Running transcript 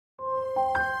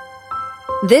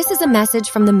This is a message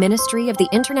from the ministry of the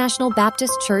International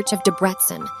Baptist Church of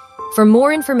Debrecen. For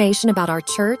more information about our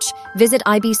church, visit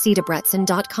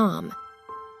ibcdebrecen.com.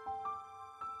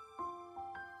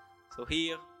 So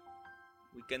here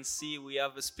we can see we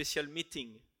have a special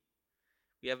meeting.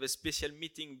 We have a special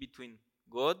meeting between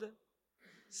God,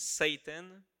 Satan,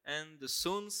 and the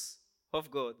sons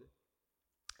of God.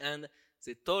 And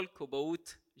they talk about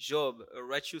Job, a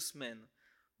righteous man.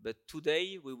 But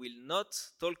today we will not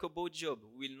talk about Job.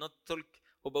 We will not talk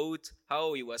about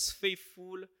how he was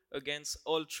faithful against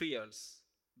all trials.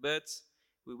 But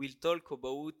we will talk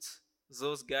about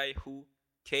those guys who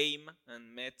came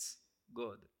and met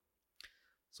God.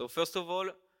 So first of all,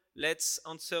 let's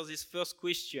answer this first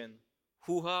question.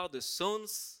 Who are the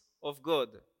sons of God?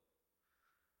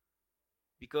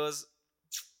 Because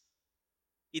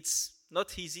it's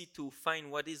not easy to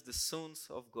find what is the sons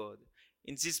of God.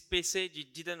 In this passage,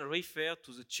 it didn't refer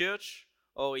to the church,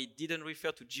 or it didn't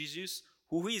refer to Jesus,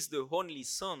 who is the only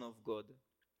Son of God.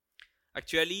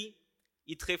 Actually,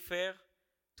 it refers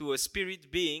to a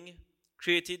spirit being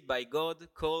created by God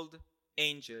called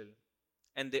angel.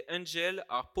 And the angels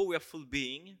are powerful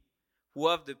beings who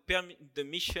have the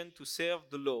mission to serve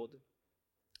the Lord.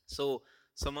 So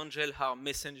some angels are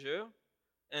messenger,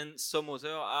 and some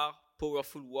others are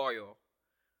powerful warrior.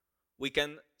 We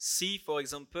can see, for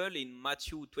example, in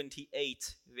Matthew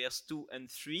 28, verse 2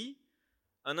 and 3,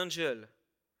 an angel.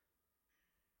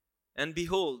 And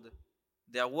behold,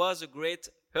 there was a great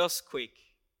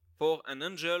earthquake, for an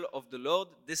angel of the Lord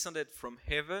descended from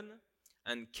heaven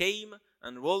and came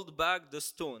and rolled back the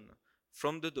stone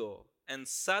from the door and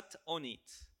sat on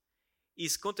it.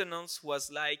 His countenance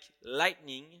was like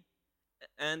lightning,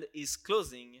 and his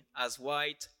clothing as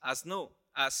white as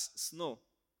snow.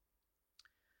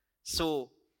 So,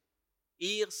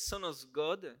 here sons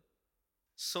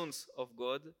of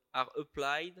God are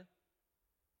applied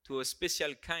to a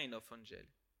special kind of angel.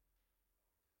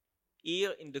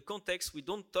 Here in the context, we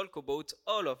don't talk about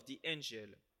all of the angel,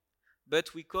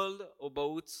 but we call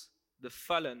about the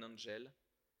fallen angel,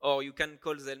 or you can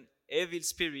call them evil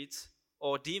spirits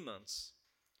or demons.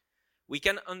 We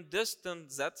can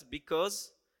understand that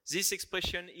because this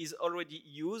expression is already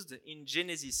used in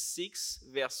Genesis 6,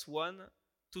 verse 1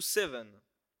 to 7.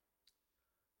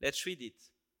 Let's read it.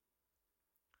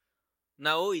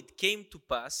 Now it came to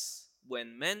pass,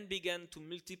 when men began to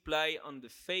multiply on the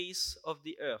face of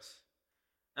the earth,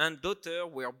 and daughters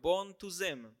were born to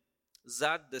them,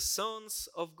 that the sons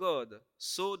of God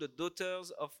saw the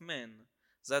daughters of men,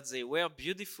 that they were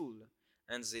beautiful,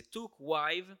 and they took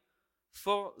wives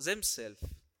for themselves,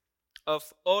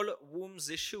 of all whom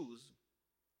they chose.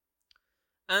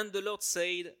 And the Lord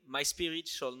said, My spirit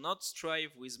shall not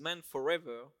strive with man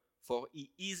forever, for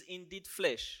he is indeed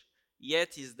flesh,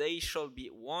 yet his days shall be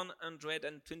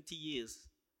 120 years.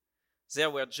 There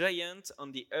were giants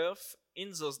on the earth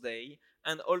in those days,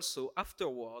 and also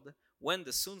afterward, when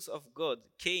the sons of God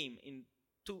came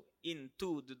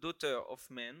into the daughter of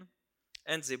men,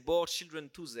 and they bore children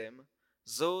to them.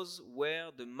 Those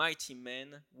were the mighty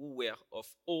men who were of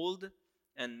old,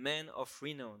 and men of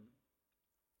renown.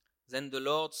 Then the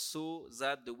Lord saw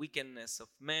that the wickedness of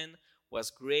man was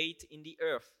great in the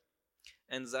earth,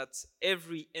 and that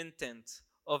every intent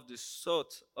of the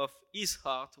thought of his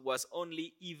heart was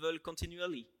only evil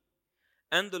continually.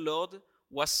 And the Lord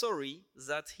was sorry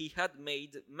that he had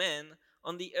made man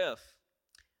on the earth,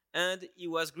 and he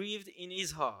was grieved in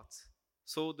his heart.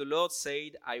 So the Lord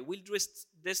said, I will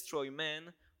destroy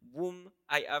man, whom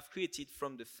I have created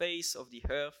from the face of the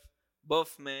earth,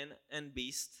 both man and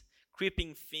beast,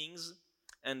 creeping things,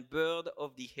 and bird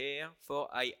of the air, for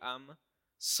I am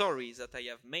sorry that I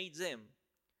have made them.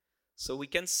 So we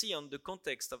can see on the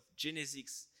context of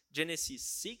Genesis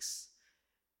 6,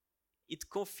 it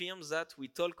confirms that we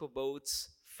talk about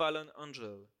fallen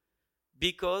angel.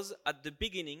 Because at the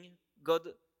beginning, God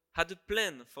had a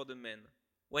plan for the man.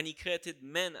 When he created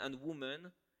man and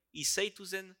woman, he said to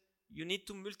them, you need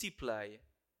to multiply.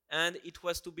 And it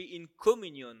was to be in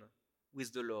communion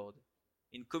with the Lord.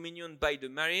 In communion by the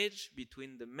marriage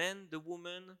between the man, the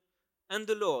woman, and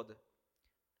the Lord.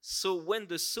 So when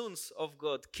the sons of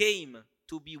God came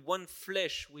to be one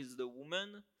flesh with the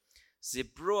woman, they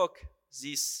broke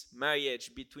this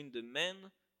marriage between the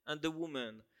man and the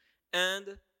woman.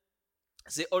 And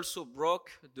they also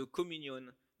broke the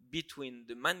communion between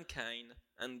the mankind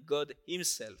and God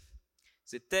himself.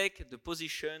 They take the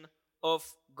position of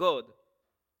God.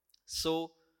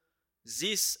 So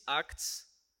these acts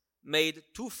made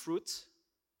two fruits.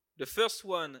 The first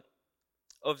one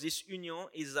of this union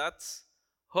is that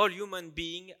all human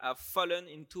beings have fallen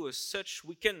into such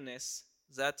wickedness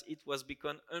that it was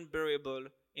become unbearable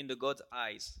in the God's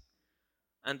eyes.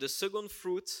 And the second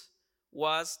fruit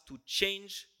was to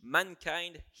change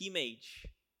mankind's image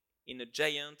in a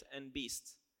giant and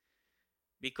beast,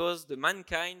 because the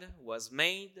mankind was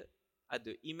made at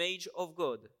the image of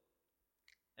God,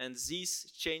 and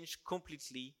this changed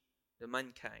completely the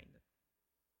mankind.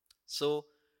 So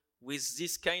with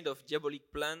this kind of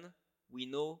diabolic plan, we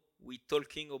know we're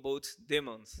talking about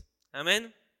demons.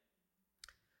 Amen?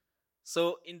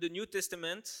 So in the New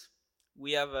Testament,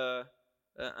 we have an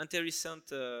interesting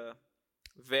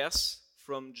verse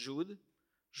from Jude.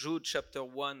 Jude chapter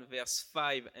 1 verse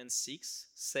 5 and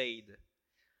 6 said,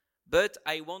 "But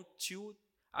I want to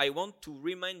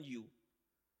remind you,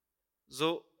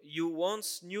 though you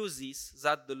once knew this,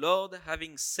 that the Lord,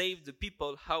 having saved the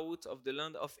people out of the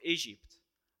land of Egypt,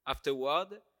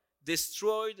 afterward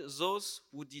destroyed those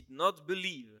who did not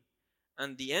believe,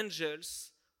 and the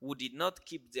angels who did not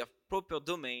keep their proper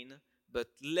domain, but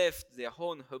left their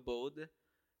own abode,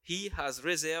 he has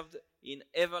reserved in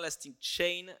everlasting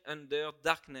chain under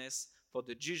darkness for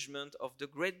the judgment of the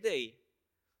great day."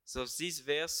 So this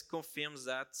verse confirms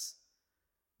that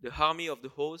the army of the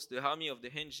host, the army of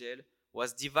the angel,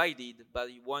 was divided by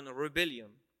one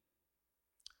rebellion.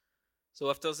 So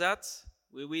after that,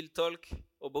 we will talk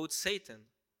about Satan.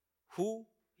 Who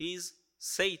is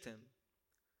Satan?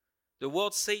 The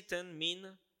word Satan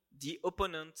means the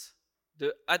opponent,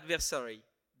 the adversary,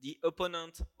 the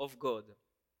opponent of God.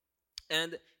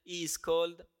 And he is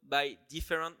called by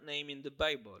different names in the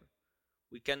Bible.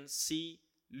 We can see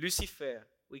Lucifer,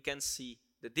 we can see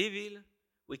the devil,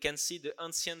 we can see the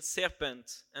ancient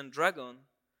serpent and dragon,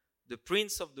 the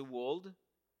prince of the world,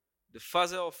 the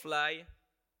father of lie,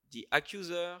 the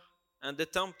accuser, and the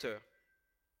tempter.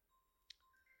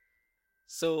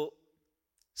 So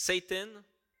Satan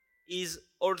is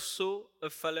also a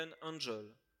fallen angel,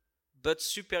 but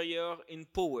superior in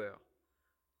power.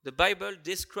 The Bible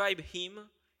describes him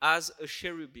as a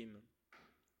cherubim.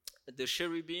 The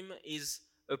cherubim is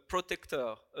a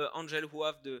protector, an angel who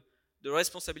have the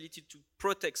responsibility to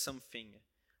protect something.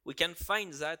 We can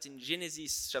find that in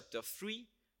Genesis chapter 3,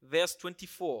 verse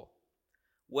 24,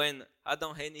 when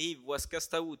Adam and Eve was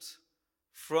cast out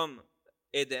from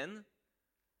Eden.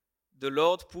 The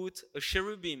Lord put a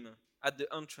cherubim at the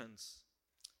entrance.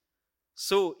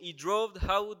 So he drove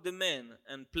out the man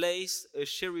and placed a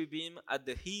cherubim at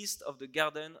the east of the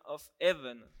garden of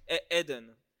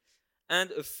Eden,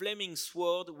 and a flaming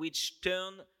sword which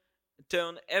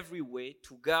turned every way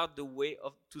to guard the way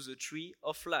to the tree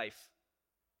of life.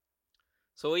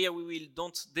 So here we will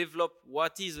don't develop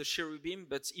what is a cherubim,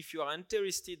 but if you are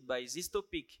interested by this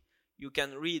topic, you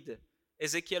can read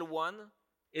Ezekiel 1,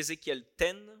 Ezekiel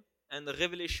 10, and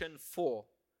Revelation 4.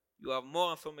 You have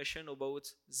more information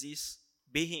about this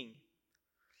being.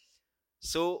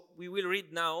 So we will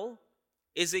read now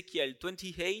Ezekiel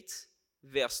 28,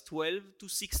 verse 12 to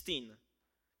 16.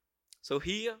 So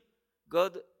here,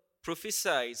 God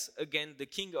prophesies against the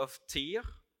king of Tyre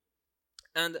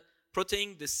and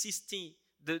protecting the city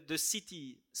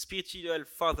spiritual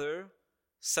father,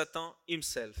 Satan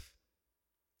himself.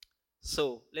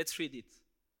 So let's read it.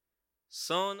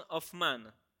 "Son of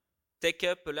man, take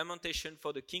up a lamentation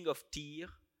for the king of Tyre,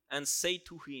 and say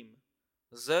to him,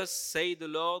 Thus say the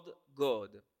Lord God,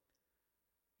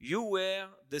 you were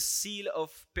the seal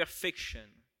of perfection,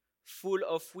 full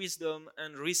of wisdom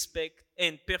and respect,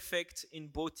 and perfect in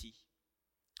beauty.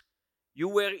 You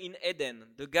were in Eden,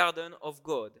 the garden of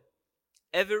God.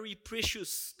 Every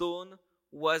precious stone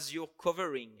was your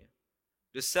covering,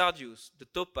 the sardius, the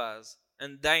topaz,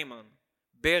 and diamond,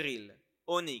 beryl,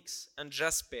 onyx, and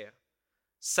jasper,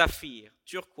 sapphire,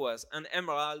 turquoise, and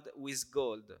emerald with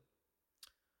gold.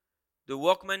 The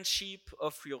workmanship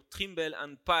of your timbrel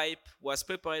and pipe was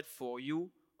prepared for you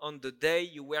on the day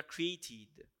you were created.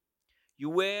 You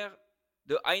were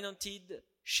the anointed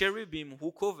cherubim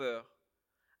who cover.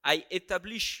 I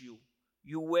establish you.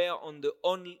 You were on the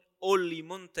holy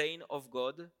mountain of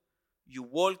God. You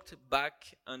walked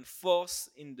back and forth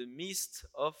in the midst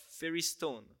of fiery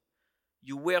stone.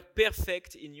 You were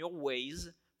perfect in your ways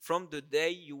from the day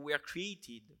you were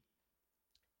created,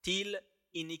 till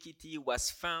iniquity was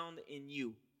found in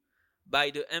you.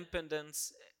 By the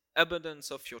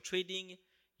abundance of your trading,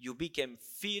 you became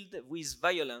filled with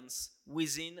violence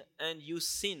within, and you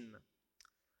sin.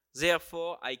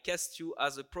 Therefore I cast you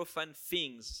as a profane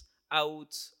things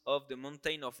out of the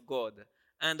mountain of God,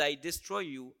 and I destroy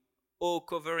you, O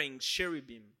covering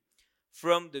cherubim,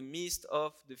 from the midst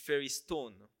of the fiery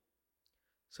stone.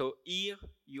 So here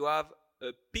you have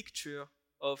a picture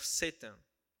of Satan,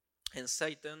 and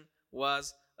Satan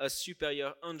was a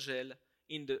superior angel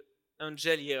in the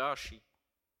angel hierarchy.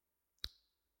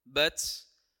 But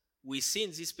we see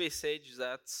in this passage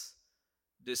that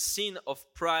the sin of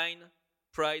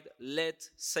pride led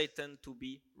Satan to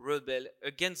be rebel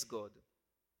against God.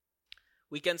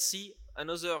 We can see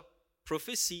another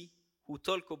prophecy who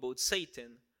talk about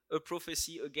Satan, a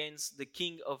prophecy against the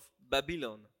king of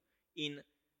Babylon in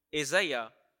Isaiah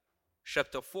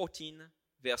chapter 14,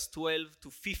 verse 12 to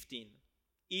 15.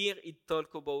 Here it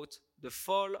talks about the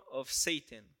fall of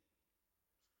Satan.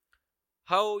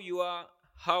 How you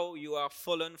are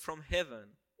fallen from heaven,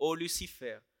 O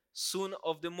Lucifer, son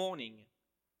of the morning.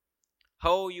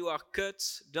 How you are cut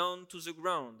down to the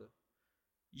ground,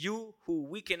 you who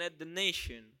weakened the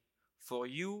nation. For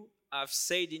you have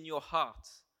said in your heart,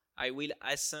 I will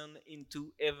ascend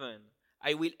into heaven.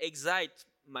 I will exalt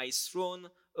my throne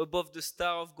above the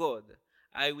star of God.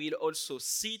 I will also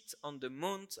sit on the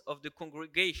mount of the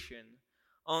congregation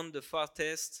on the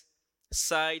farthest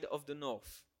side of the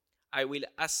north. I will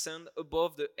ascend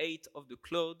above the height of the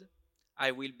cloud.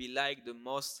 I will be like the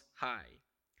Most High.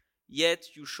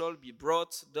 Yet you shall be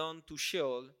brought down to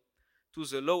Sheol, to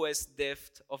the lowest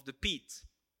depth of the pit.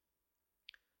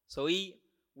 So here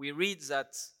we read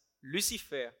that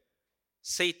Lucifer,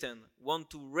 Satan, want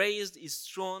to raise his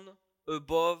throne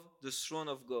above the throne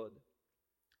of God.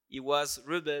 He was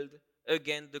rebelled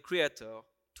against the Creator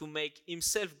to make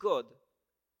himself God.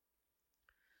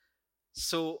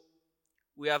 So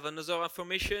we have another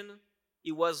affirmation.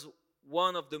 He was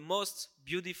one of the most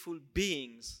beautiful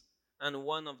beings and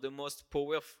one of the most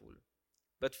powerful.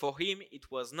 But for him, it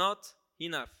was not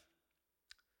enough.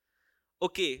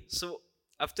 Okay, so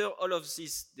after all of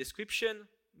this description,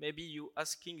 maybe you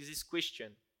asking this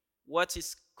question: what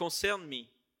is concern me?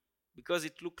 Because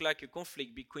it looked like a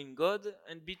conflict between God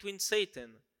and between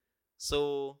Satan.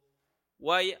 So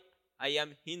why I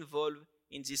am involved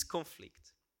in this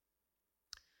conflict?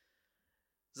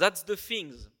 That's the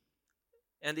things.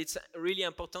 And it's really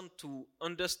important to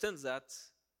understand that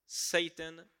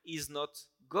Satan is not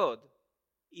God.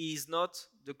 He is not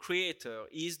the creator.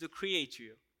 He is the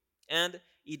creature. And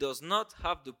he does not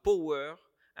have the power,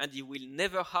 and he will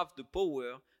never have the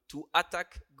power to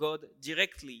attack God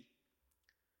directly.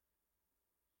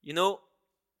 You know,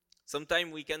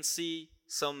 sometimes we can see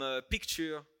some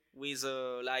picture with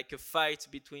like a fight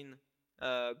between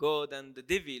God and the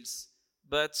devils.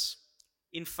 But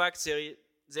in fact,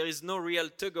 there is no real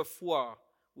tug of war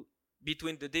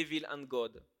between the devil and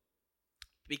God,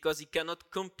 because he cannot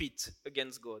compete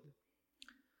against God.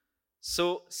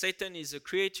 So Satan is a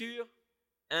creature,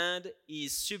 and he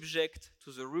is subject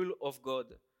to the rule of God,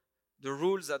 the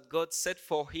rules that God set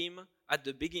for him at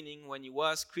the beginning when he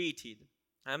was created.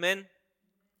 Amen?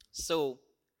 So,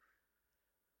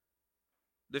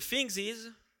 the thing is,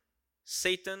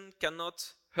 Satan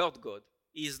cannot hurt God.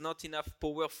 He is not enough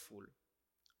powerful.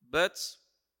 But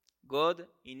God,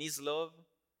 in his love,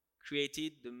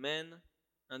 created the man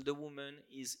and the woman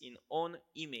is in own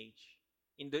image,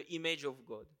 in the image of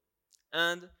God.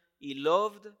 And he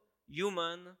loved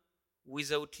human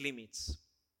without limits.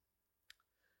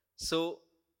 So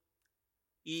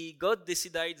God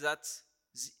decided that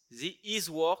his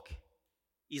work,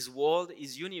 his world,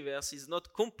 his universe is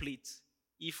not complete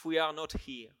if we are not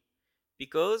here.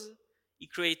 Because he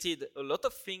created a lot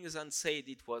of things and said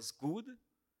it was good.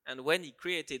 And when he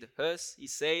created us, he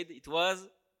said it was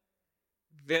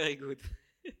very good.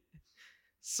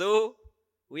 So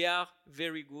we are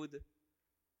very good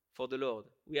for the Lord.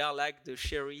 We are like the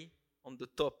cherry on the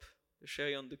top, the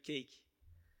cherry on the cake.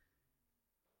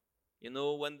 You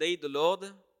know, one day the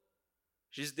Lord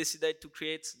just decided to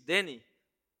create Danny.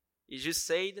 He just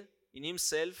said in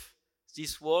himself,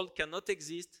 this world cannot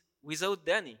exist without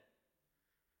Danny.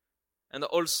 And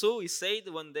also he said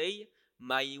one day,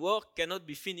 my work cannot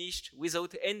be finished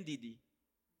without NDD.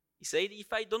 He said,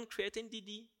 if I don't create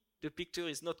NDD, the picture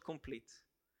is not complete.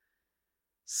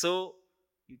 So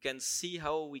you can see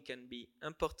how we can be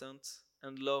important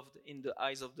and loved in the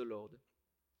eyes of the Lord.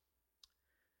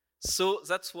 So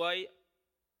that's why,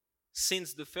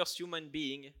 since the first human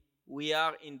being, we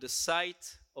are in the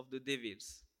sight of the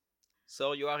devils.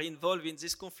 So you are involved in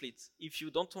this conflict. If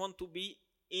you don't want to be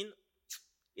in,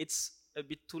 it's a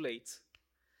bit too late.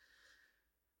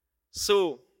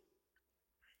 So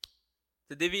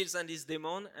the devils and his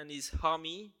demon and his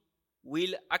army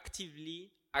will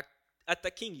actively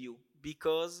attacking you,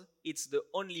 because it's the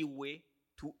only way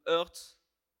to hurt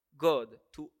God,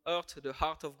 to hurt the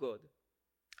heart of God,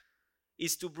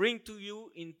 is to bring to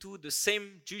you into the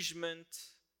same judgment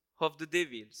of the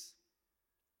devils.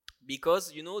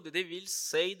 Because, you know, the devils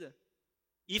said,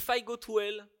 if I go to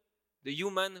hell, the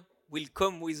human will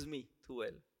come with me to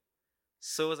hell.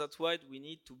 So that's why we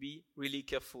need to be really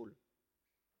careful.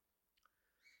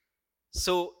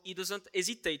 So he doesn't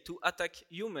hesitate to attack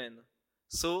human,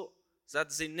 so that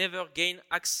they never gain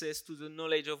access to the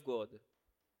knowledge of God.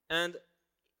 And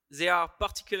they are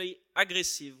particularly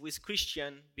aggressive with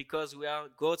Christians because we are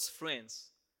God's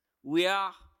friends. We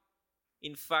are,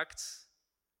 in fact,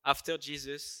 after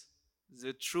Jesus,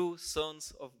 the true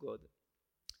sons of God.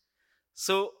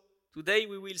 So today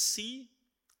we will see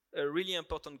a really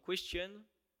important question: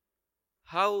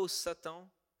 how Satan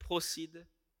proceeds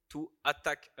to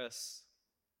attack us.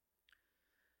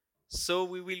 So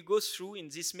we will go through in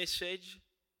this message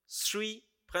 3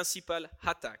 principal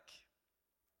attacks.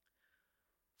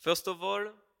 First of all,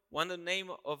 one of the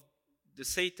name of the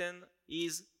Satan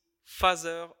is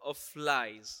father of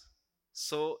lies.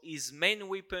 So his main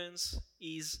weapons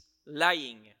is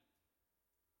lying.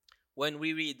 When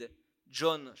we read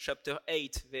John chapter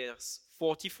 8 verse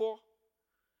 44,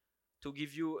 to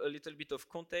give you a little bit of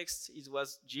context, it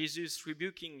was Jesus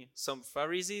rebuking some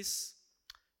Pharisees.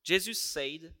 Jesus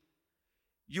said,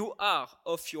 "You are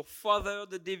of your father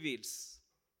the devils,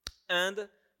 and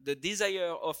the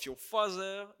desire of your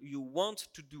father you want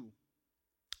to do.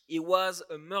 He was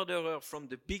a murderer from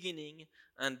the beginning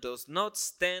and does not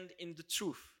stand in the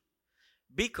truth,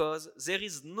 because there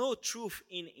is no truth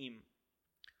in him.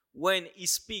 When he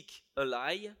speaks a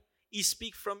lie, he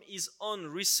speaks from his own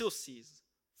resources,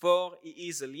 for he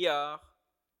is a liar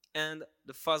and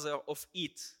the father of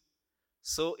it."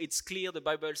 So it's clear the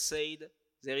Bible said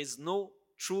there is no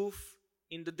truth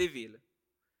in the devil.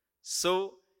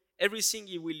 So everything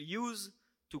he will use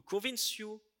to convince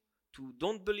you to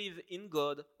don't believe in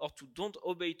God or to don't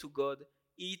obey to God,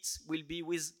 it will be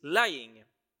with lying.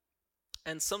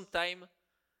 And sometimes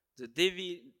the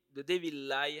devil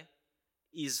lie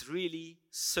is really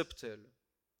subtle,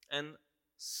 and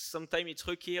sometimes it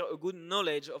requires a good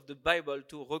knowledge of the Bible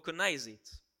to recognize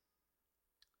it.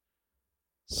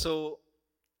 So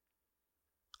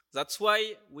that's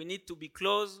why we need to be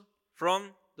close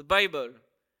from the Bible.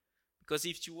 Because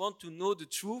if you want to know the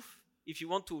truth, if you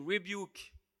want to rebuke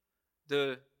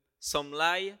some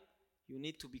lie, you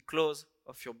need to be close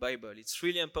of your Bible. It's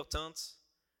really important,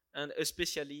 and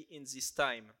especially in this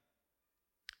time.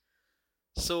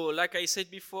 So, like I said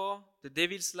before, the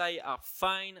devil's lies are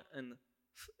fine and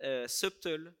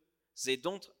subtle. They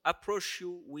don't approach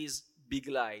you with big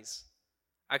lies.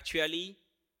 Actually,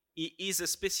 he is a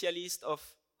specialist of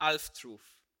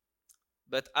half-truth.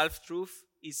 But half-truth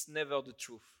is never the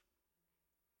truth.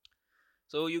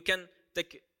 So you can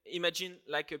imagine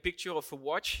like a picture of a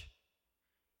watch.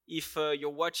 If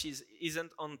your watch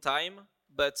isn't on time,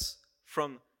 but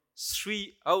from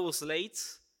 3 hours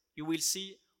late, you will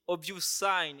see obvious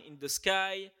sign in the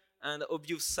sky and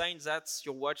obvious sign that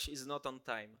your watch is not on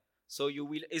time. So you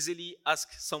will easily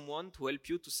ask someone to help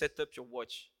you to set up your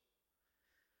watch.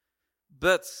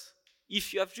 But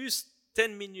if you have just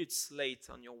 10 minutes late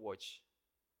on your watch,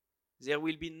 there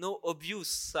will be no obvious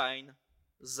sign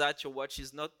that your watch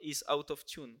is out of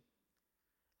tune.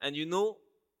 And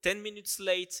 10 minutes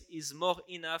late is more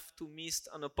enough to miss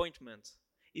an appointment.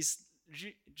 It's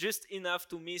just enough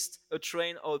to miss a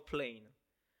train or a plane.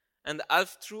 And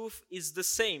half-truth is the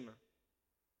same.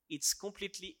 It's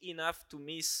completely enough to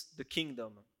miss the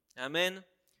kingdom. Amen?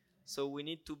 So we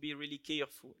need to be really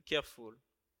careful.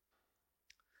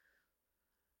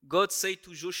 God said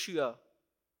to Joshua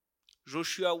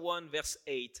 1 verse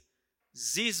 8,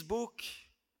 "This book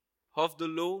of the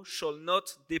law shall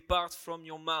not depart from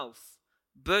your mouth,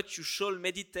 but you shall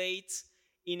meditate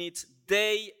in it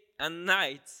day and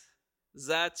night,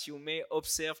 that you may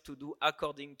observe to do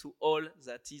according to all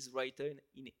that is written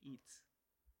in it."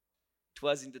 It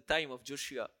was in the time of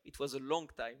Joshua. It was a long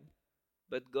time,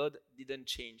 but God didn't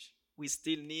change. We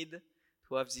still need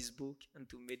to have this book and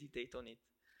to meditate on it.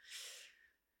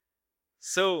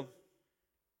 So,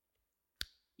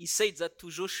 he said that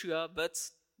to Joshua,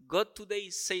 but God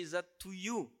today says that to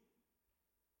you,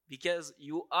 because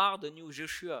you are the new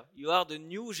Joshua. You are the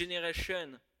new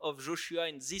generation of Joshua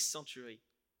in this century.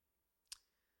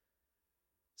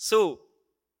 So,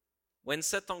 when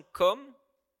Satan comes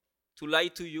to lie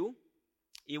to you,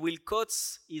 he will cut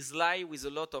his lie with a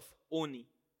lot of honey.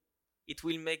 It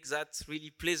will make that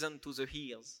really pleasant to the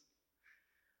ears.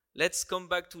 Let's come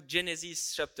back to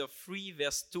Genesis chapter 3,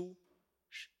 verse 2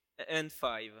 and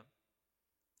 5.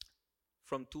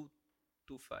 From 2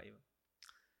 to 5.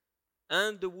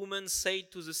 "And the woman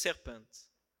said to the serpent,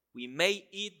 We may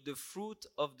eat the fruit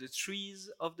of the trees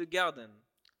of the garden,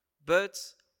 but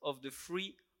of the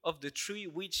tree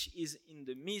which is in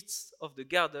the midst of the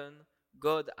garden,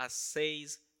 God has said,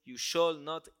 You shall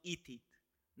not eat it,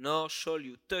 nor shall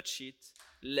you touch it,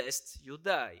 lest you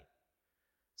die.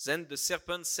 Then the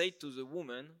serpent said to the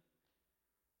woman,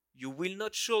 You will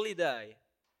not surely die,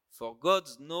 for God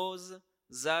knows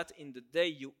that in the day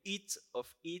you eat of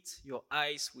it, your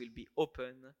eyes will be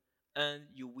opened, and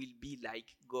you will be like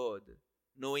God,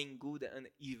 knowing good and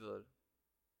evil.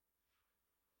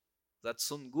 That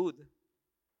sounds good.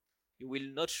 You will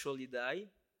not surely die.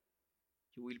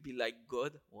 You will be like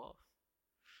God. Wow.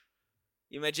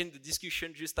 Imagine the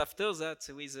discussion just after that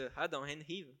with Adam and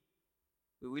Eve.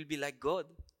 We will be like God.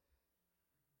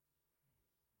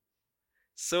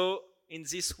 So, in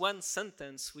this one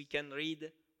sentence, we can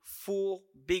read 4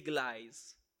 big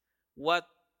lies. What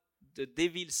the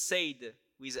devil said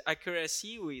with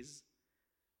accuracy was,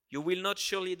 you will not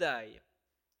surely die.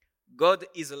 God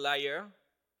is a liar.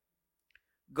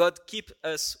 God keeps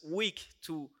us weak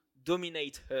to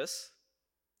dominate us.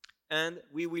 And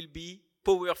we will be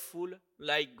powerful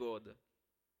like God.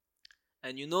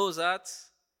 And you know that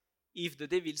if the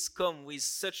devils come with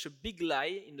such a big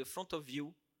lie in the front of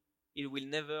you, it will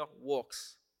never work.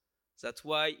 That's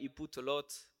why he put a lot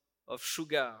of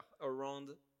sugar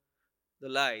around the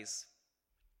lies.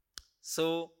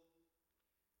 So,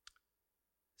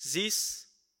 this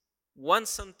one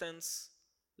sentence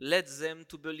led them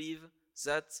to believe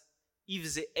that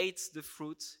if they ate the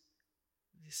fruit,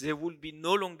 they would be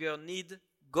no longer need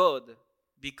God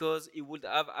because he would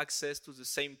have access to the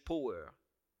same power.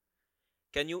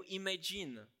 Can you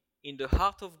imagine in the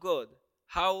heart of God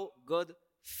how God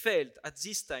felt at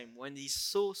this time when he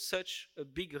saw such a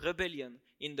big rebellion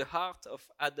in the heart of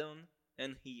Adam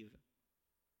and Eve?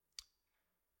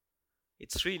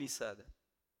 It's really sad.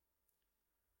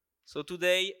 So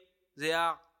today there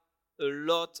are a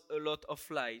lot of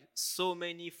lies, so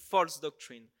many false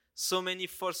doctrine, so many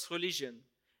false religion.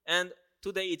 And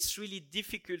today it's really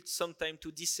difficult sometimes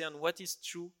to discern what is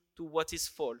true to what is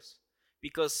false,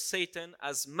 because Satan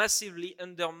has massively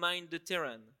undermined the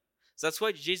terrain. That's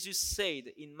why Jesus said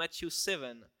in Matthew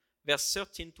 7, verse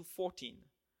 13 to 14,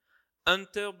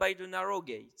 enter by the narrow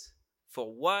gate,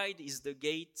 for wide is the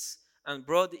gate and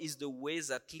broad is the way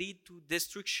that lead to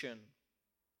destruction.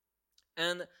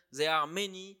 And there are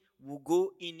many who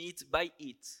go in it by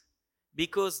it,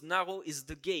 because narrow is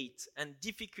the gate and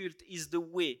difficult is the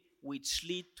way which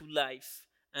lead to life,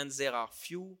 and there are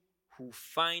few who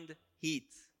find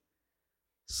it.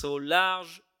 So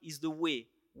large is the way,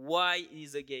 wide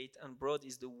is the gate, and broad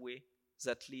is the way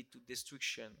that lead to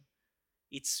destruction.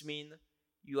 It means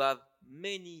you have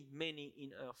many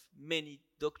in earth, many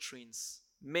doctrines,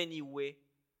 many ways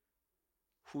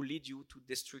who lead you to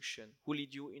destruction, who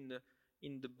lead you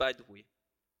in the bad way.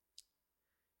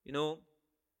 You know,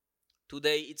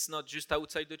 today it's not just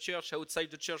outside the church. Outside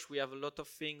the church we have a lot of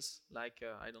things like,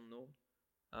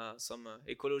 some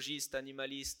ecologists,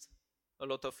 animalists, a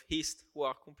lot of heists who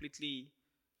are completely,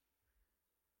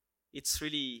 it's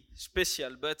really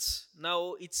special. But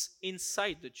now it's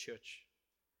inside the church.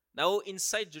 Now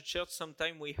inside the church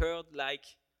sometimes we heard like,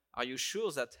 are you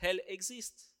sure that hell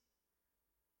exists?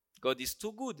 God is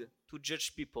too good to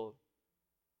judge people.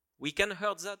 We can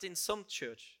hear that in some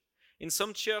church. In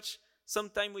some church,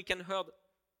 sometimes we can hear,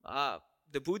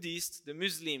 the Buddhist, the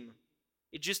Muslim,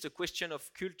 it's just a question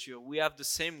of culture. We have the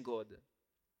same God.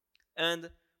 And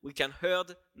we can hear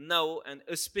now, and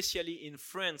especially in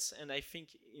France, and I think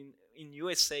in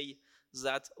USA,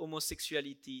 that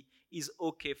homosexuality is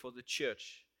okay for the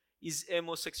church.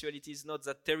 Homosexuality is not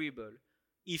that terrible.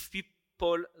 If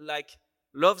people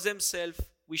love themselves,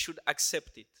 we should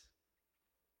accept it.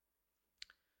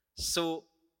 So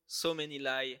many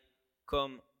lies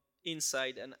come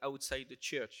inside and outside the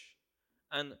church.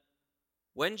 And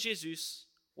when Jesus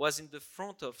was in the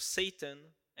front of Satan,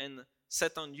 and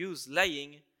Satan used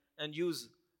lying and used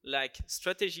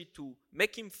strategy to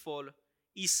make him fall,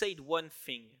 he said one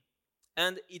thing.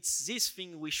 And it's this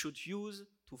thing we should use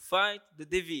to fight the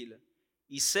devil.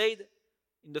 He said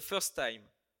in the first time,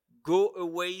 go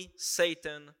away,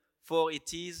 Satan, for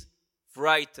it is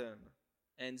written.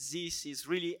 And this is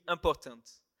really important.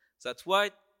 That's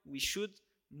why we should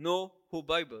know our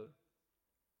Bible.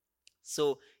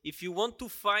 So if you want to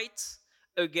fight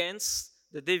against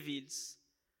the devils,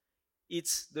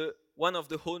 it's the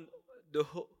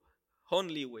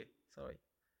only way.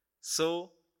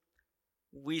 So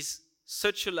with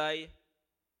such a lie,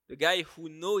 the guy who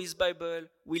knows his Bible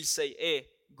will say, hey,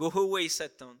 go away,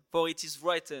 Satan, for it is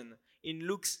written. In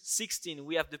Luke 16,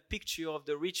 we have the picture of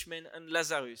the rich man and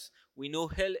Lazarus. We know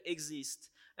hell exists,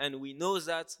 and we know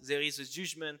that there is a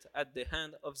judgment at the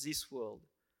end of this world.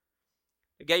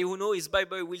 A guy who knows his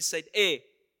Bible will say, hey,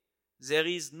 there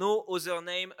is no other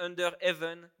name under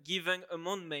heaven given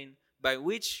among men by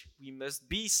which we must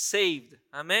be saved.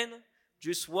 Amen?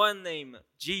 Just one name,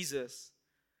 Jesus.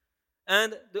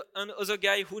 And the other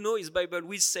guy who knows his Bible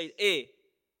will say, hey,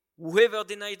 whoever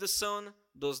denies the Son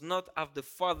does not have the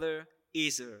Father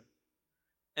either.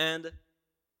 And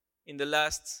in the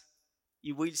last,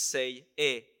 he will say,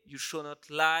 hey, you shall not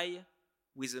lie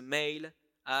with a male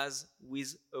as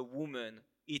with a woman.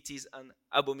 It is an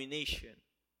abomination.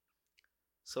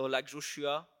 So like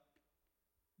Joshua,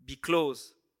 be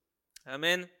close.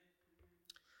 Amen.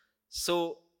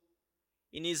 So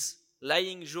in his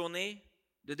lying journey,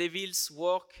 the devils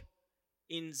work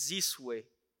in this way.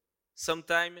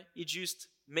 Sometimes it's just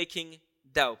making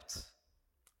doubt.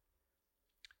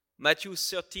 Matthew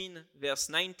 13 verse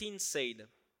 19 said,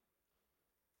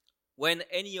 when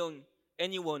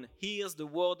anyone hears the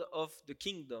word of the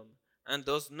kingdom and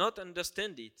does not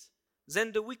understand it,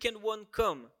 then the wicked one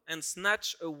come and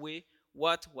snatch away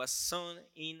what was sown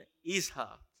in his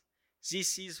heart.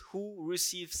 This is who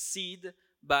receives seed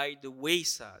by the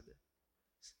wayside.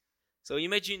 So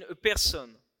imagine a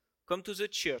person come to the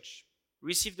church,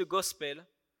 receive the gospel,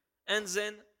 and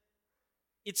then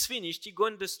it's finished. He go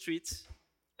on the street,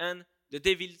 and the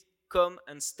devil come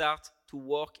and start to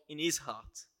work in his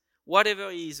heart.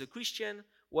 Whatever he is a Christian,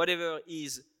 whatever he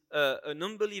is an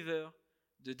unbeliever,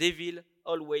 the devil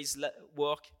always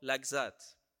work like that.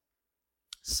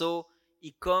 So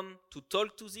he come to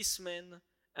talk to this man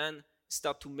and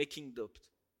start to making doubt.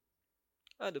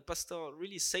 The pastor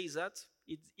really says that.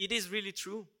 It is really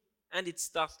true, and it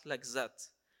starts like that.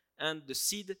 And the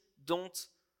seed don't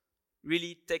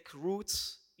really take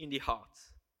roots in the heart.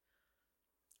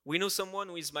 We know someone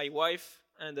who is my wife,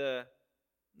 and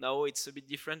now it's a bit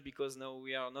different because now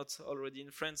we are not already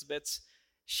in France, but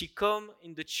she come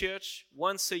in the church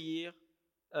once a year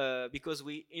because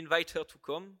we invite her to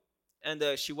come, and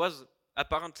she was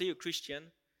apparently a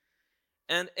Christian.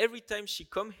 And every time she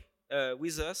come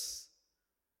with us,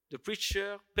 the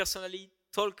preacher personally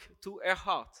talk to her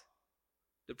heart.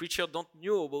 The preacher don't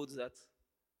know about that,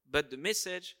 but the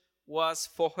message was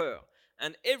for her.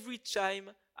 And every time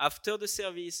after the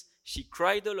service, she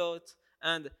cried a lot,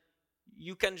 and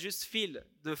you can just feel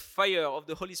the fire of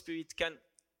the Holy Spirit can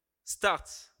start.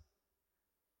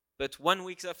 But 1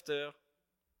 week after,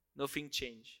 nothing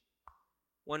changed.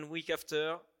 1 week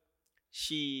after,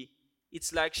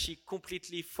 it's like she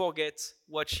completely forgets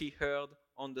what she heard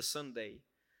on the Sunday.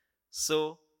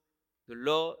 So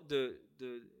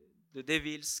the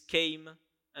devils came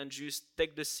and just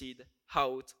take the seed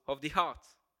out of the heart.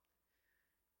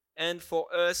 And for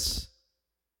us,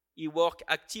 he works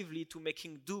actively to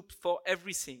making doubt for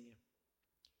everything.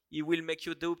 He will make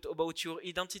you doubt about your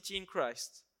identity in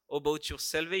Christ, about your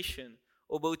salvation,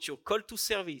 about your call to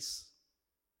service.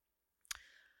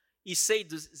 He said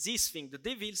this thing, the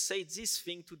devil said this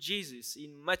thing to Jesus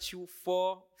in Matthew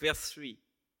 4 verse 3.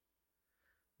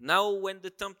 Now when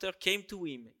the tempter came to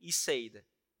him, he said,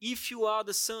 if you are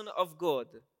the Son of God,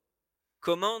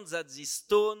 command that this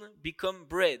stone become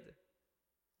bread.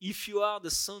 If you are the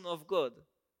Son of God.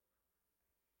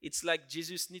 It's like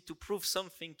Jesus need to prove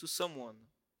something to someone.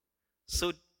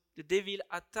 So the devil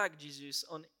attacked Jesus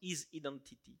on his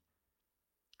identity.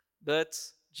 But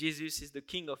Jesus is the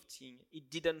King of Kings. He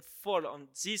didn't fall on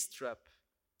this trap.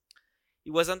 He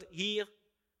wasn't here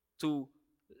to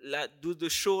do the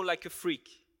show like a freak.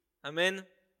 Amen?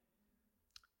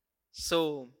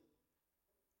 So,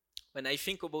 when I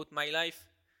think about my life,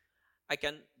 I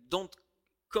cannot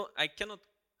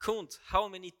count how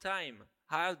many times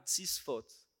I had this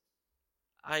thought.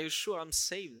 Are you sure I'm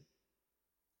saved?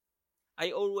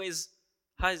 I always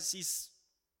had this,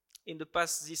 in the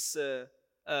past, this,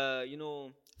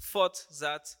 thought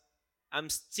that I'm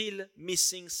still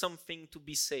missing something to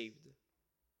be saved.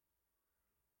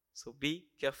 So be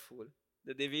careful.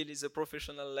 The devil is a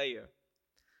professional liar.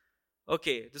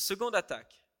 Okay, the second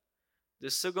attack.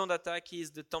 The second attack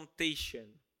is the temptation.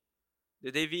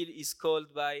 The devil is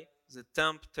called by the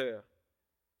tempter.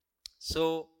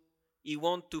 So he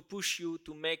wants to push you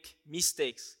to make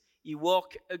mistakes. He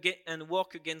work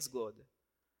against God.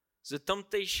 The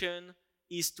temptation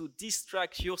is to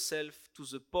distract yourself to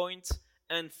the point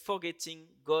and forgetting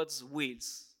God's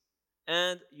wills.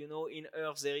 And in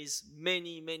earth there is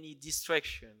many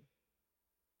distractions.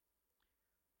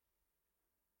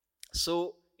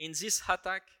 So in this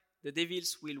attack, the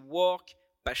devils will work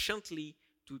patiently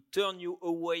to turn you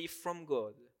away from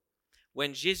God.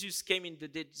 When Jesus came in the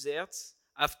desert,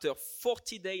 after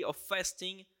 40 days of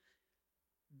fasting,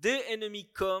 the enemy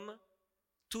came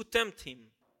to tempt him.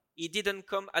 He didn't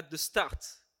come at the start.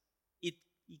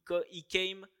 He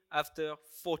came after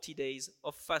 40 days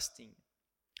of fasting.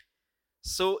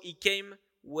 So he came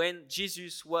when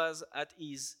Jesus was at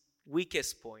his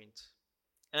weakest point.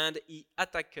 And he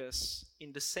attacks us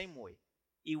in the same way.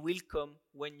 He will come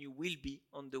when you will be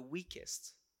on the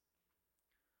weakest.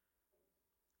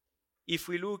 If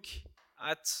we look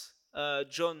at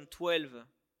John 12,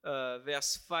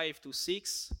 verse 5 to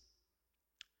 6,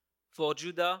 for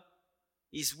Judah,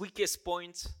 his weakest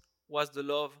point was the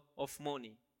love of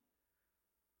money.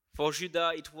 For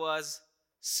Judah, it was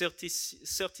 30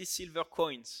 silver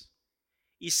coins.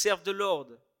 He served the Lord.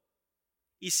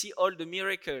 He see all the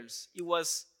miracles. He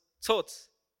was taught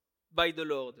by the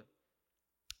Lord.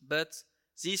 But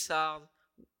this heart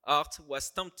was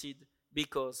tempted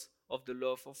because of the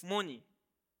love of money.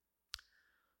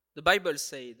 The Bible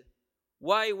said,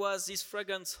 "Why was this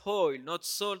fragrance oil not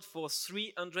sold for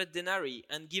 300 denarii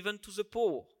and given to the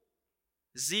poor?"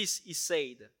 This he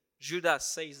said, Judah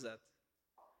says that.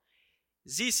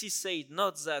 This he said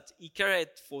not that he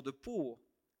cared for the poor,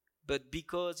 but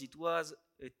because it was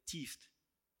a thief,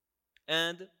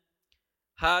 and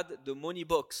had the money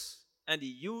box, and he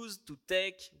used to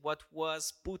take what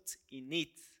was put in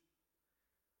it.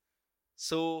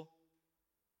 So,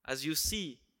 as you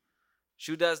see,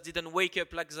 Judas didn't wake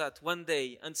up like that one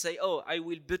day and say, "Oh, I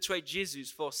will betray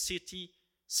Jesus for 30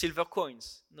 silver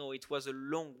coins." No, it was a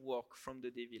long walk from the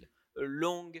devil, a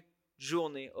long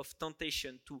journey of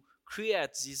temptation to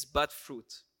create this bad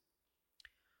fruit.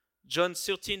 John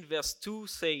 13 verse 2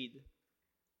 said,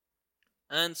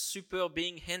 "And supper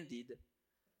being handed,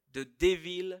 the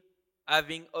devil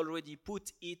having already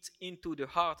put it into the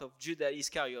heart of Judas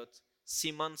Iscariot,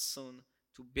 Simon's son,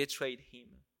 to betray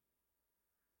him."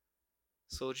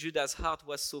 So Judas' heart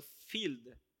was so filled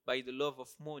by the love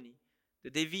of money.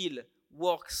 The devil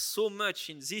worked so much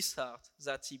in this heart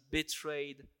that he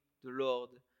betrayed the Lord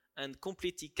and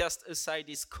completely cast aside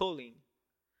his calling.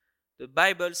 The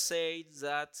Bible said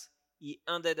that he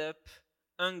ended up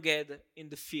hanged in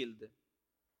the field.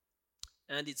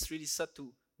 And it's really sad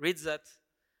to read that.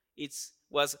 It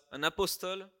was an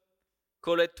apostle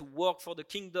called to work for the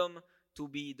kingdom, to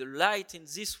be the light in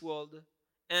this world,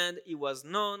 and he was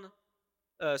known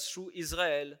through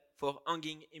Israel for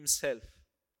hanging himself.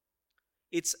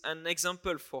 It's an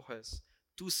example for us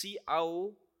to see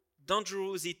how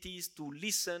dangerous it is to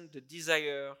listen the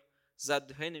desire that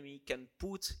the enemy can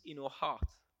put in our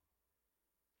heart.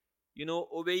 You know,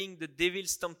 obeying the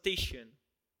devil's temptation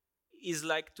is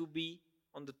like to be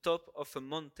on the top of a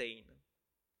mountain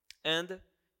and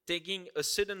taking a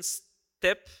sudden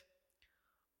step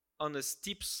on a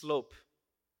steep slope.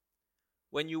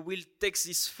 When you will take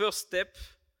this first step,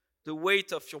 the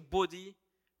weight of your body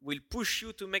will push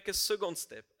you to make a second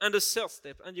step and a third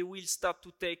step, and you will start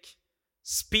to take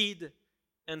speed,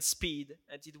 and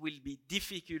it will be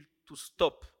difficult to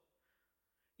stop.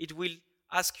 It will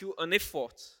ask you an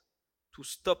effort to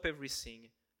stop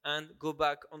everything and go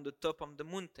back on the top of the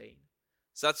mountain.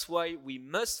 That's why we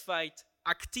must fight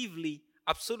actively,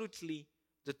 absolutely,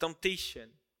 the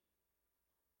temptation.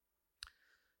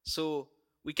 So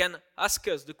we can ask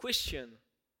us the question,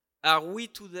 are we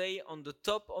today on the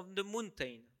top of the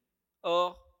mountain,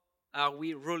 or are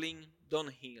we rolling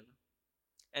downhill?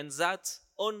 And that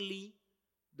only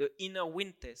the inner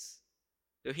witness,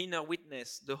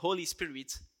 the Holy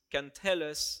Spirit can tell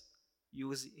us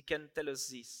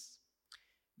this.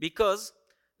 Because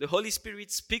the Holy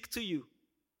Spirit speaks to you.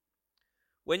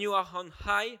 When you are on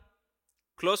high,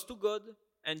 close to God,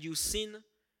 and you sin,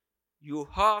 your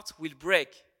heart will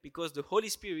break, because the Holy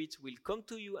Spirit will come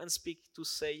to you and speak to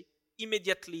say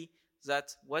immediately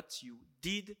that what you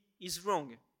did is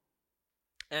wrong.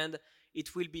 And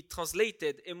it will be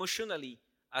translated emotionally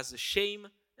as a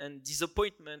shame and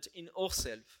disappointment in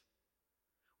ourselves.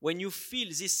 When you feel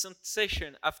this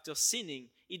sensation after sinning,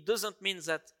 it doesn't mean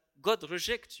that God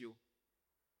rejects you.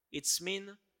 It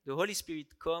means the Holy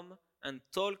Spirit come and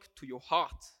talk to your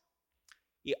heart.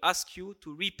 He asks you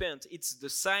to repent. It's the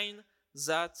sign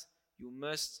that you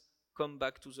must come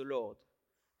back to the Lord.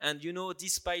 And you know,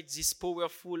 despite this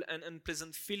powerful and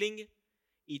unpleasant feeling,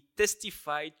 it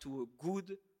testified to a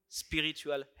good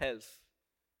spiritual health.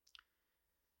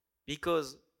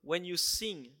 Because when you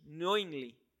sin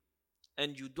knowingly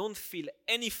and you don't feel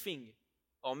anything,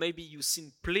 or maybe you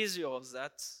sin pleasure of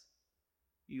that,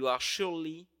 you are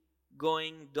surely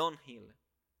going downhill.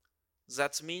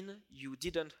 That means you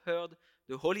didn't hear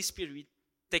the Holy Spirit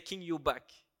taking you back.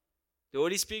 The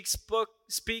Holy Spirit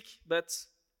speak, but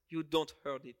you don't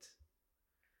heard it.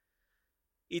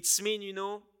 It's mean, you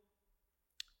know,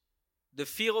 the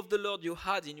fear of the Lord you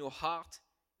had in your heart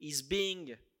is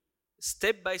being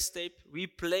step by step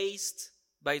replaced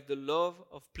by the love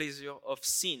of pleasure of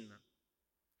sin.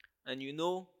 And you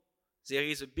know, there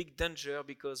is a big danger,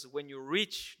 because when you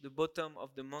reach the bottom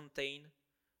of the mountain,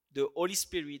 the Holy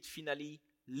Spirit finally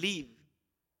leave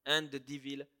and the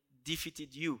devil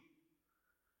defeated you.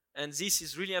 And this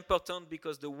is really important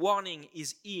because the warning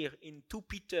is here in 2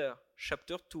 Peter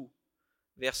chapter 2,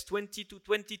 verse 20 to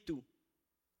 22.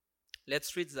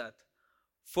 Let's read that.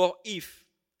 For if,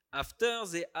 after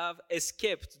they have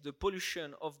escaped the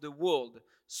pollution of the world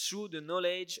through the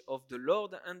knowledge of the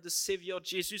Lord and the Savior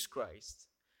Jesus Christ,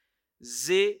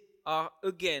 they are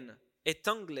again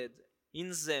entangled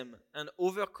in them and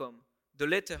overcome, the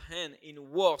latter end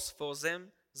in worse for them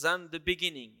than the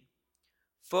beginning.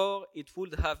 For it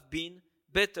would have been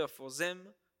better for them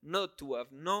not to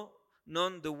have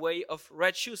known the way of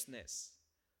righteousness,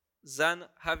 than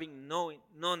having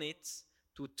known it,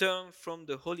 to turn from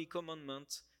the holy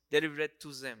commandment delivered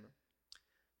to them.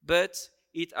 But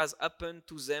it has happened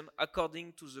to them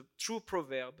according to the true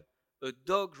proverb, a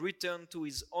dog returned to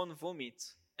his own vomit,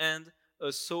 and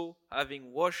a sow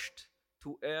having washed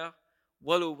to err,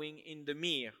 wallowing in the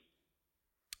mire.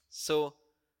 So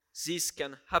this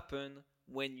can happen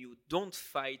when you don't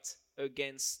fight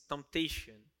against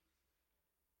temptation.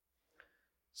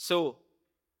 So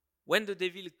when the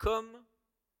devil come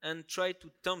and try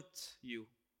to tempt you,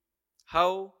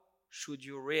 how should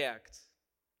you react?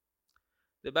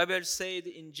 The Bible said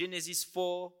in Genesis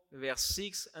 4, verse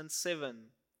 6 and 7,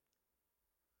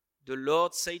 the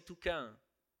Lord said to Cain,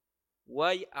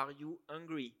 why are you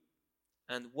angry?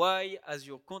 And why has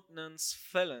your countenance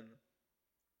fallen?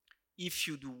 If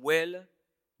you do well,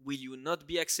 will you not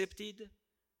be accepted?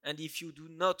 And if you do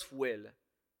not well,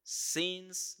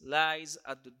 sin lies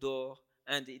at the door,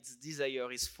 and its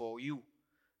desire is for you,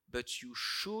 but you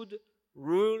should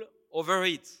rule over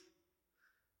it.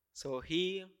 So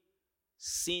here,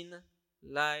 sin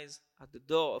lies at the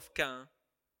door of Cain,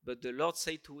 but the Lord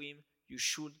said to him, you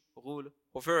should rule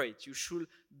over it. You should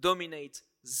dominate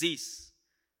this.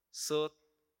 So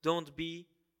don't be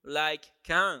like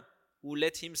Cain, who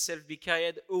let himself be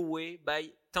carried away by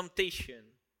temptation.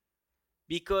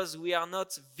 Because we are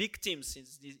not victims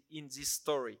in this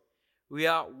story. We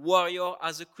are warrior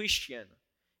as a Christian.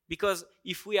 Because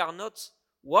if we are not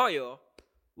warrior,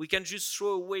 we can just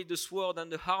throw away the sword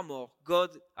and the armor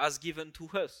God has given to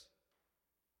us.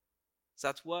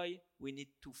 That's why we need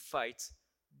to fight.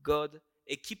 God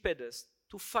equipped us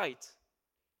to fight.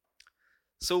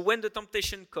 So when the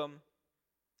temptation comes,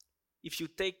 if you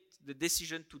take the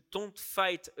decision to don't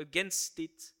fight against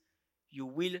it, you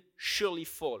will surely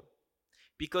fall.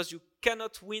 Because you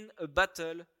cannot win a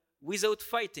battle without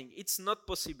fighting. It's not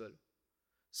possible.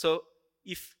 So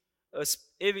if an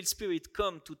evil spirit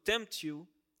comes to tempt you,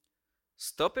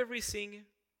 stop everything,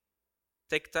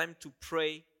 take time to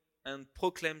pray, and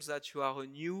proclaim that you are a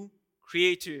new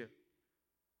creature.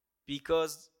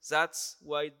 Because that's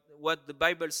what the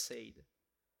Bible said.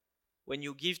 When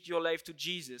you give your life to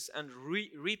Jesus and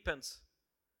repent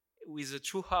with a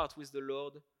true heart with the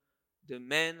Lord, the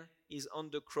man is on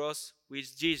the cross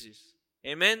with Jesus.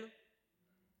 Amen?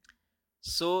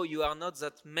 So you are not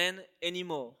that man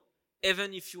anymore.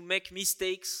 Even if you make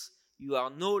mistakes, you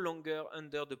are no longer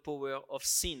under the power of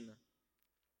sin.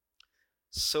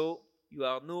 So you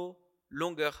are no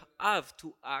longer have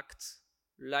to act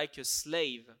like a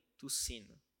slave to sin.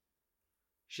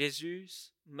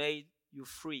 Jesus made you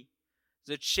free.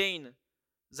 The chain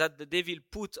that the devil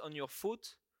put on your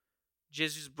foot,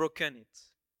 Jesus broken it.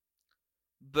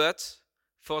 But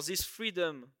for this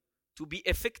freedom to be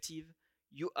effective,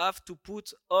 you have to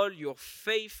put all your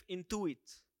faith into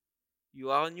it. You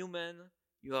are a new man,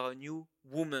 you are a new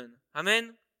woman.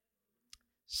 Amen?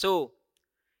 So,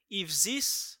 if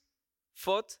this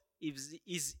thought,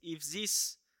 if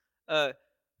this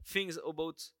things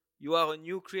about you are a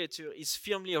new creature is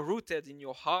firmly rooted in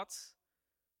your heart,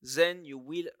 then you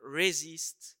will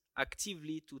resist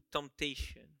actively to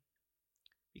temptation.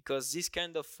 Because this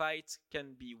kind of fight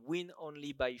can be won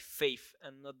only by faith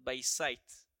and not by sight.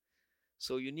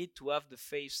 So you need to have the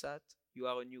faith that you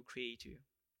are a new creature.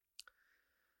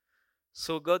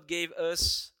 So God gave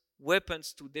us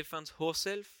weapons to defend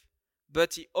ourselves,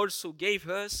 but He also gave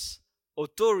us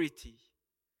authority.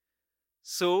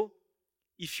 So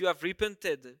if you have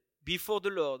repented before the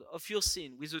Lord of your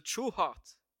sin with a true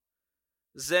heart,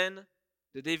 then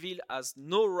the devil has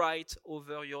no right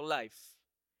over your life.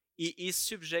 He is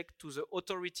subject to the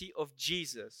authority of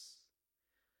Jesus.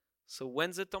 So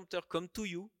when the tempter comes to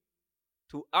you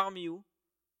to harm you,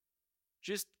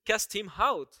 just cast him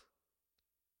out.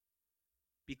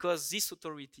 Because this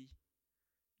authority,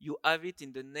 you have it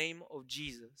in the name of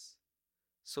Jesus.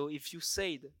 So if you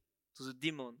say to the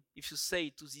demon, if you say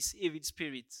to this evil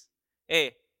spirit,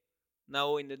 hey,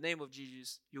 now in the name of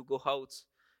Jesus, you go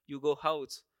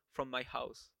out from my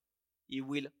house. He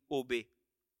will obey.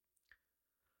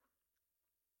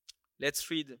 Let's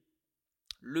read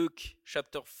Luke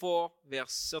chapter 4,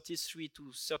 verse 33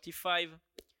 to 35,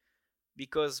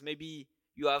 because maybe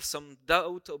you have some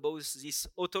doubt about this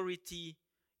authority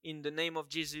in the name of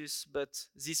Jesus, but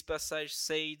this passage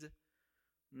said,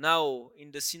 "Now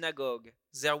in the synagogue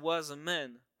there was a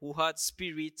man who had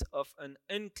spirit of an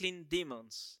unclean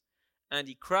demons, and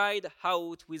he cried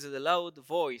out with a loud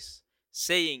voice,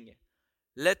 saying,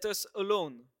 'Let us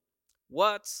alone.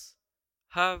 What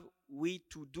have we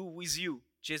to do with you,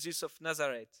 Jesus of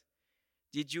Nazareth?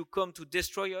 Did you come to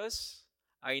destroy us?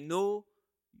 I know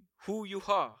who you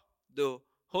are, the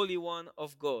Holy One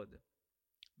of God.'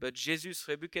 But Jesus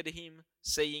rebuked him,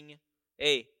 saying,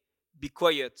 'Hey, be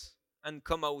quiet, and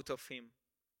come out of him.'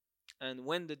 And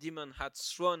when the demon had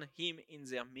thrown him in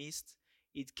their midst,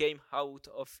 it came out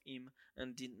of him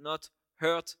and did not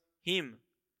hurt him."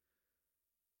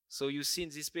 So you see in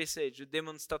this passage, the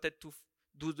demon started to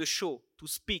do the show, to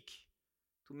speak,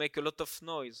 to make a lot of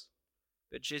noise.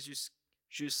 But Jesus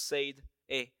just said,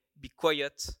 "Hey, be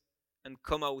quiet and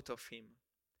come out of him."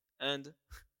 And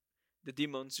the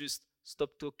demon just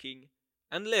stopped talking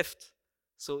and left.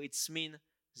 So it's mean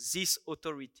this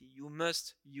authority. You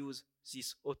must use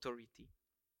this authority.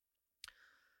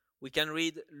 We can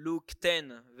read Luke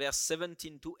 10, verse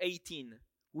 17 to 18,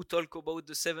 who talk about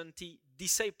the 70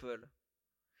 disciples.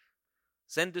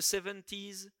 Then the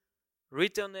 70s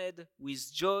returned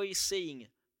with joy,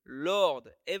 saying,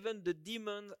 "Lord, even the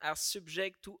demons are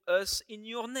subject to us in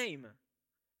your name."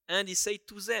 And he said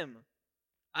to them,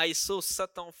 "I saw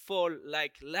Satan fall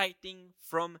like lightning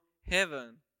from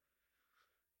heaven."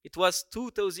 It was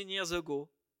 2,000 years ago,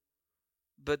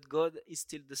 but God is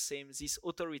still the same. This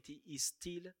authority is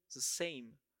still the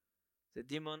same. The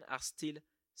demons are still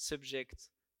subject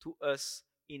to us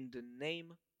in the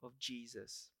name of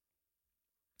Jesus.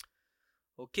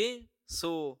 Okay,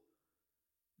 so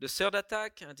the third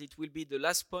attack, and it will be the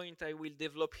last point I will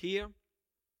develop here,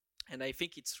 and I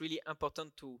think it's really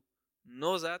important to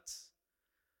know that,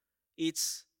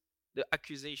 it's the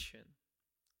accusation.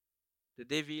 The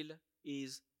devil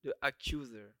is the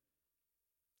accuser.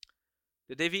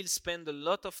 The devil spends a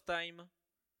lot of time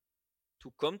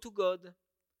to come to God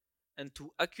and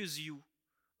to accuse you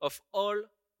of all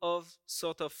of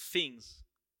sort of things.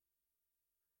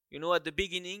 You know, at the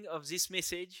beginning of this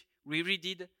message, we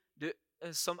read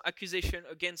some accusation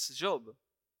against Job.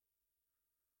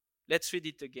 Let's read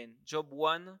it again. Job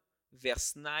 1,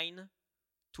 verse 9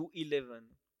 to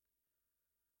 11.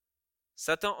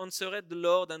 Satan answered the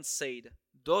Lord and said,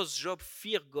 "Does Job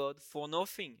fear God for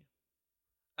nothing?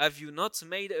 Have you not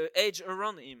made a hedge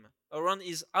around him, around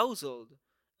his household,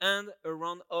 and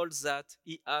around all that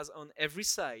he has on every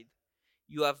side?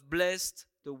 You have blessed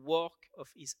the work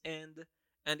of his hand,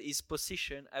 and his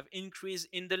possession have increased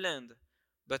in the land.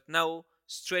 But now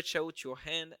stretch out your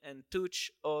hand and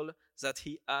touch all that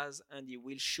he has, and he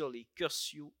will surely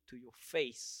curse you to your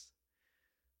face."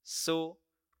 So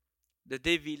the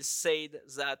devil said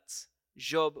that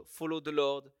Job followed the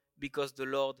Lord because the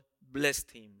Lord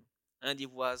blessed him, and it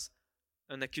was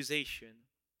an accusation.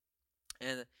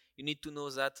 And you need to know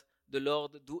that the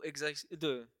Lord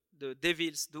the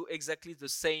devils do exactly the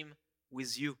same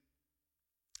with you.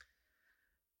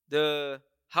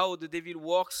 How the devil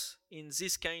works in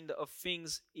this kind of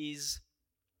things is,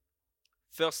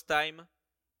 first time,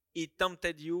 he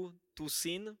tempted you to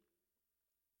sin,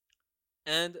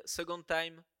 and second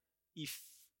time,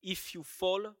 if you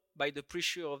fall by the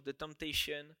pressure of the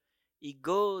temptation, he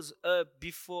goes up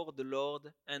before the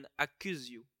Lord and accuses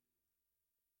you.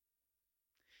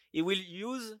 He will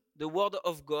use the word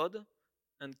of God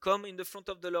and come in the front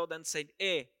of the Lord and say,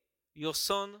 "Hey, your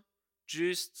son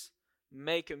just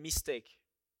make a mistake,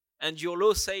 and your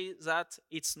law says that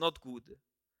it's not good."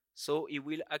 So he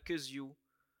will accuse you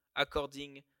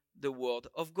according the word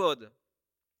of God.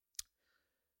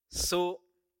 So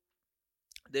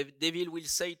the devil will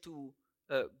say to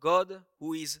God,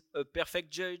 who is a perfect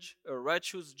judge, a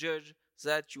righteous judge,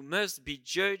 that you must be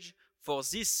judged for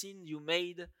this sin you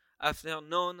made after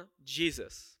known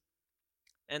Jesus.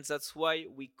 And that's why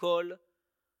we call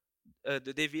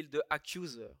the devil the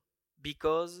accuser,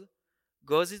 because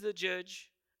God is the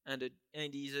judge, and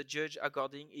he is a judge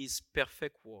according his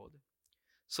perfect word.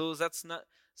 So that's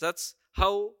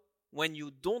how, when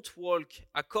you don't walk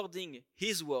according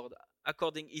his word,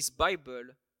 according his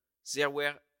Bible, there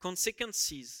were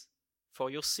consequences for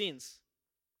your sins.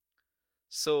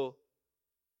 So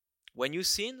when you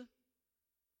sin,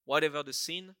 whatever the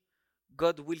sin,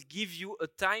 God will give you a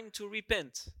time to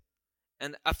repent.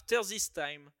 And after this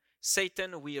time,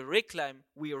 Satan will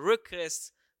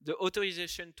request the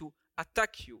authorization to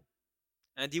attack you.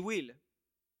 And he will.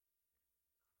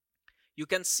 You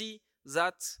can see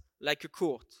that like a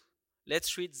court.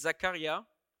 Let's read Zechariah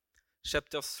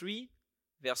chapter 3,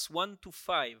 verse 1 to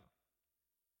 5.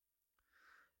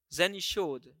 Then he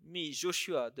showed me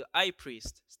Joshua the high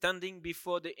priest standing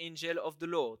before the angel of the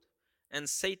Lord, and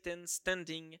Satan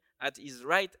standing at his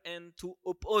right hand to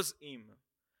oppose him.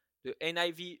 The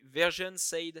NIV version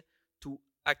said to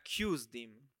accuse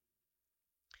him.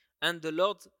 And the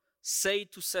Lord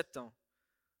said to Satan,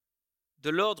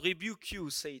 "The Lord rebuke you,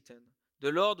 Satan.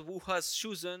 The Lord who has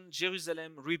chosen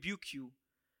Jerusalem rebuke you.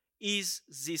 Is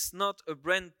this not a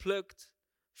brand plucked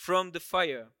from the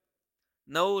fire?"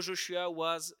 Now Joshua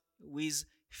was with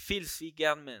filthy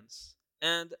garments,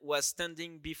 and was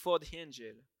standing before the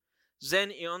angel.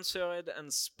 Then he answered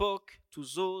and spoke to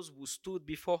those who stood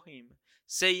before him,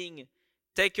 saying,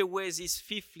 "Take away this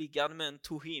filthy garment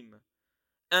to him."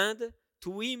 And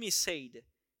to him he said,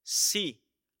 "See,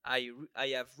 I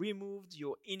have removed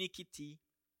your iniquity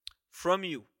from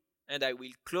you, and I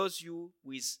will clothe you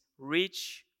with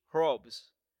rich robes."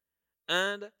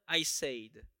 And I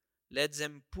said, "Let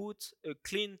them put a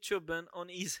clean turban on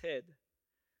his head."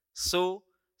 So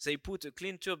they put a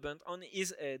clean turban on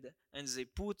his head, and they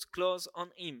put clothes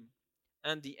on him.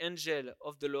 And the angel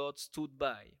of the Lord stood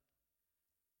by.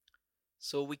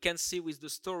 So we can see with the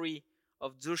story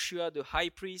of Joshua the high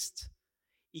priest,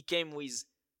 he came with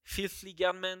filthy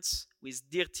garments, with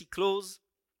dirty clothes,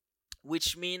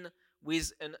 which mean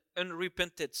with an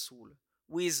unrepented soul,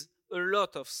 with a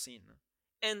lot of sin.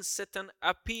 And Satan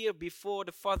appeared before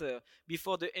the Father,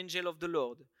 before the angel of the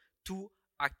Lord, to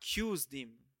accuse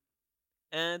him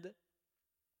and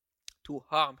to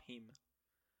harm him.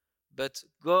 But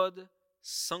God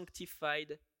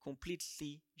sanctified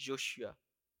completely Joshua.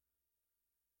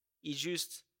 He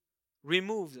just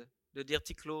removed the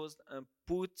dirty clothes and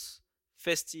put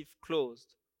festive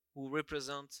clothes, who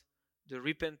represent the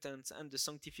repentance and the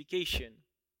sanctification.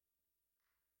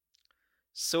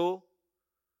 So,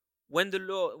 when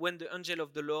the angel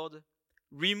of the Lord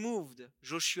removed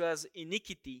Joshua's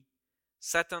iniquity,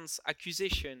 Satan's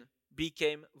accusation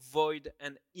became void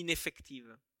and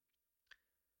ineffective.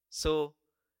 So,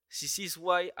 this is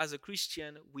why, as a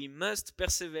Christian, we must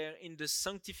persevere in the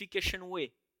sanctification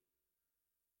way.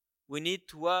 We need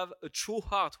to have a true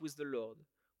heart with the Lord.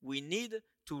 We need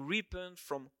to repent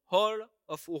from all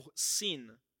of our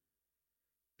sin.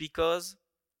 Because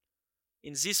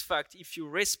in this fact, if you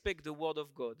respect the Word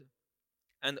of God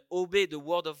and obey the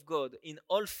Word of God in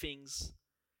all things,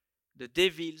 the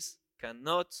devils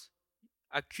cannot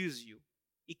accuse you.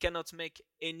 He cannot make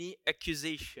any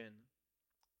accusation.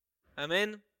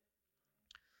 Amen?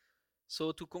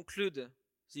 So to conclude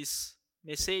this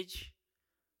message,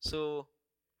 so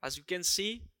as you can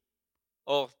see,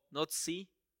 or not see,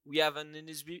 we have an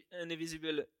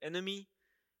invisible enemy.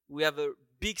 We have a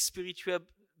big spiritual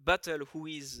battle who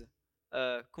is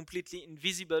completely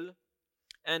invisible,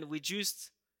 and we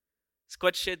just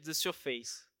scratched the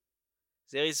surface.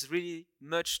 There is really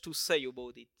much to say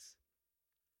about it.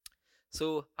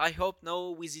 So I hope now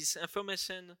with this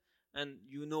information, and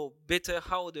you know better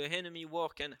how the enemy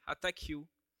works and attack you,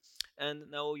 and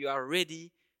now you are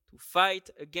ready to fight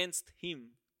against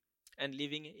him and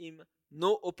leaving him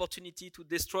no opportunity to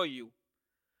destroy you.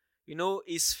 You know,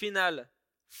 his final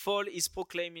fall is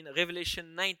proclaimed in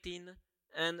Revelation 19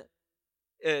 and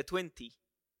 20.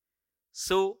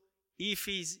 So if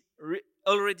he is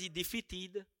already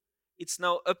defeated, it's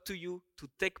now up to you to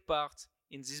take part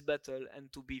in this battle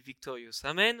and to be victorious.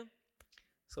 Amen?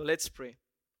 So let's pray.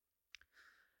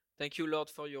 Thank you, Lord,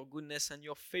 for your goodness and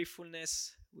your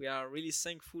faithfulness. We are really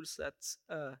thankful that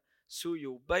through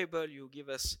your Bible you give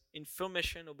us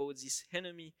information about this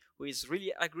enemy who is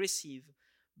really aggressive.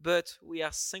 But we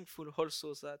are thankful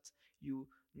also that you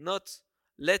not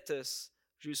let us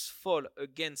just fall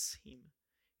against him.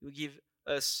 You give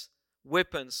us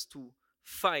weapons to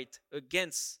fight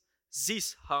against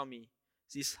this army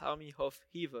of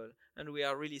evil, and we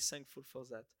are really thankful for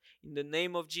that. In the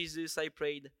name of Jesus I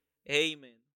prayed,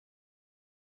 amen.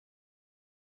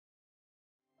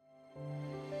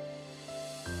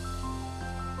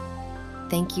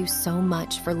 Thank you so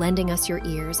much for lending us your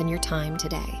ears and your time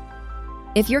today.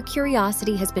 If your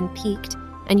curiosity has been piqued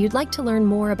and you'd like to learn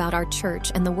more about our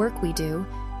church and the work we do,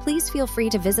 please feel free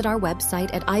to visit our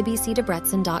website at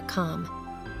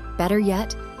ibcdebrecen.com. Better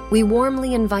yet, we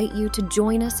warmly invite you to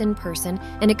join us in person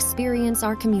and experience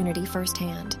our community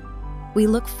firsthand. We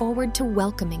look forward to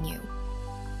welcoming you